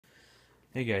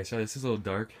Hey guys, sorry this is a little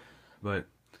dark, but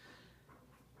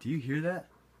do you hear that?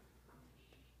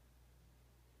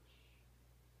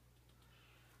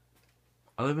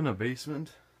 I live in a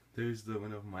basement. There's the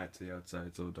window from my to the outside.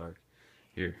 It's a little dark.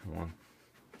 Here, one.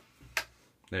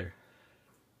 There.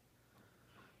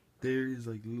 There's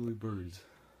like little birds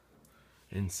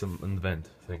in the vent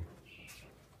thing.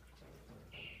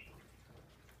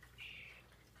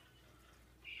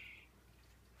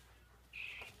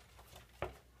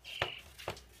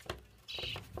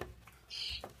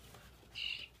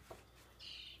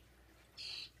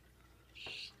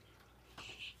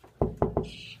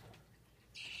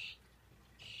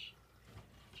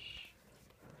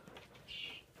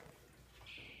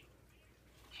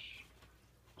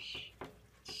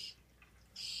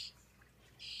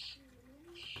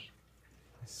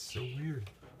 So weird.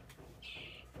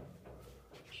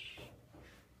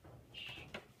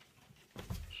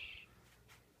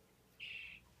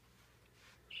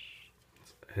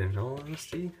 In all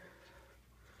honesty,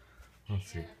 let's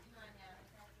see.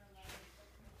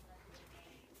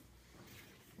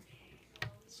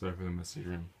 Sorry for the messy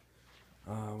room.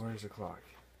 Where's the clock?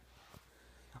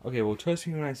 Okay, well trust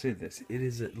me when I say this. It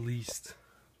is at least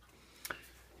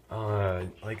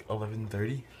like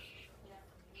 11:30.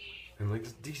 And like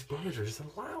these birds are just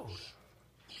loud.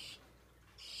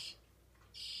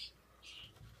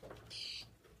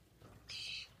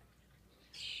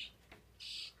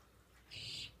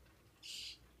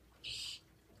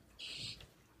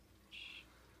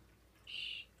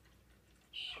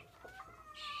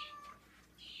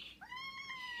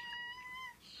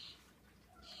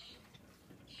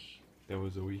 That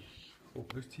was a wee. Oh,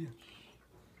 there's Tia.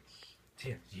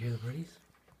 Tia, did you hear the birdies?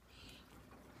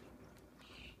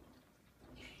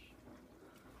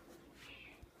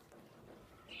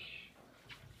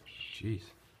 Jeez.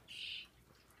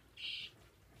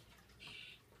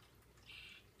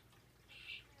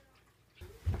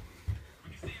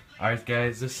 Alright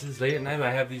guys, this is late at night.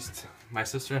 I have my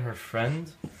sister and her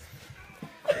friend.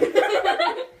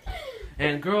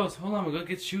 And girls, hold on, we're gonna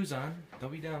get shoes on.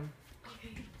 Don't be dumb.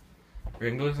 Okay.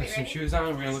 We're gonna go get some shoes on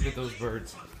and we're gonna look at those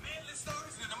birds.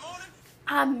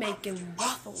 I'm making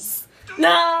waffles.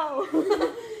 No!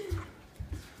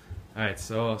 Alright,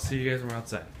 so I'll see you guys when we're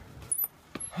outside.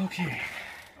 Okay.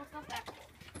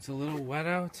 It's a little wet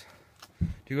out.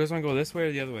 Do you guys want to go this way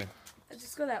or the other way?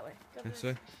 Just go that way. Go this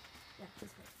way? Yeah, this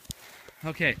way.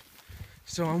 Okay.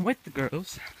 So I'm with the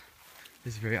girls.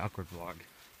 This is a very awkward vlog.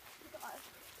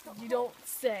 You don't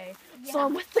say. Yeah. So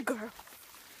I'm with the girl.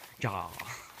 Yeah.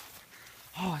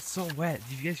 Oh, it's so wet.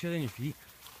 Did you guys feel that in your feet?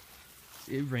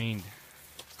 It rained.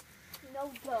 No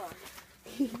duh.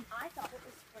 I thought it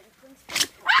was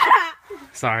sprinkling.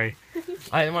 Sorry.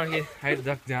 I didn't want to I had to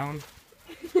duck down.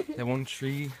 That one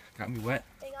tree got me wet.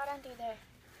 They got under there.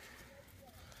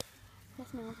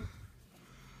 That's my waffle.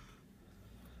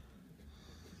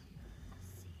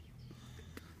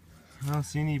 I don't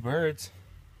see any birds.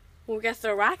 Well, guess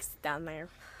there are rocks down there.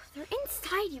 They're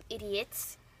inside, you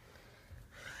idiots.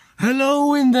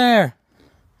 Hello in there!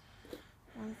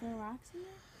 Are there rocks in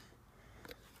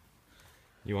there?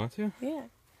 You want to? Yeah.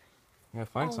 Yeah,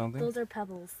 find something. Those are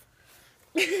pebbles.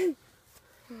 Let's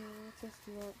just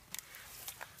do it.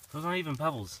 Those aren't even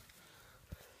pebbles.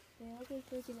 They look like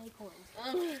freaking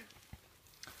acorns.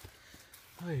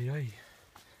 Ay, ay.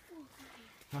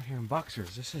 I'm out here in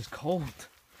boxers. This is cold.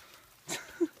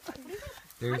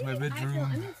 There's my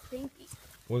bedroom.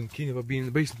 Wasn't keen about being in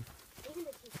the basement.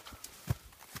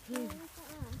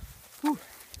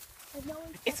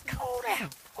 It's cold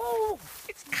out. Oh,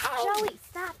 it's cold. Joey,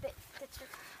 stop it.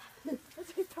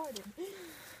 That's retarded.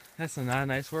 That's not a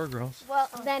nice word, girls. Well,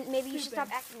 then maybe you should stop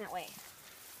acting that way.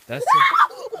 That's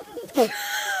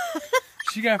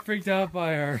She got freaked out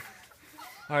by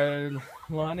our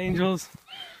lawn angels.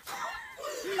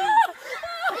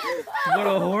 What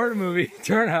a horror movie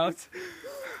turnout.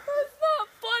 That's not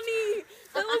funny.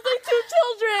 That looks like two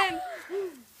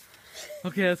children.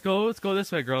 Okay, let's go. Let's go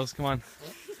this way, girls. Come on.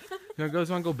 You want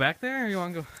to go back there, or you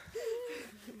want to go?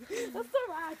 That's the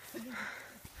rocks.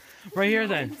 Right here,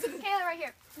 then. Kayla, right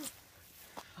here.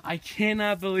 I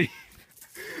cannot believe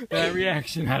that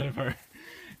reaction out of her.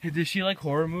 Does she like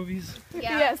horror movies?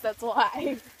 Yeah. Yes, that's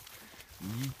why.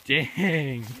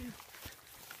 Dang.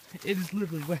 It is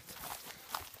literally wet.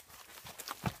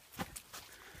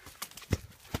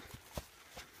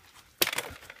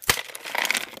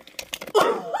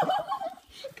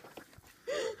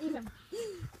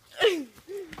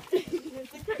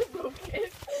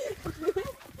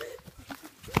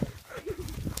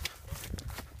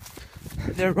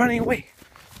 They're running away.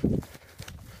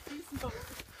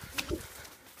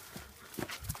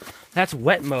 That's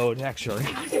wet mode, actually.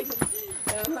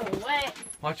 Wet.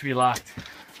 Watch me locked.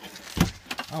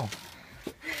 Oh.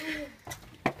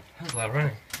 That was a lot of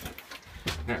running.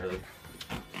 Not really.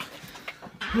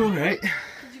 Alright. Did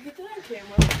you get that on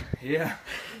camera? Yeah.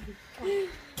 Oh,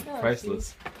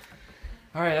 Priceless.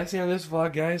 Alright, that's the end of this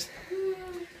vlog, guys.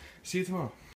 See you tomorrow.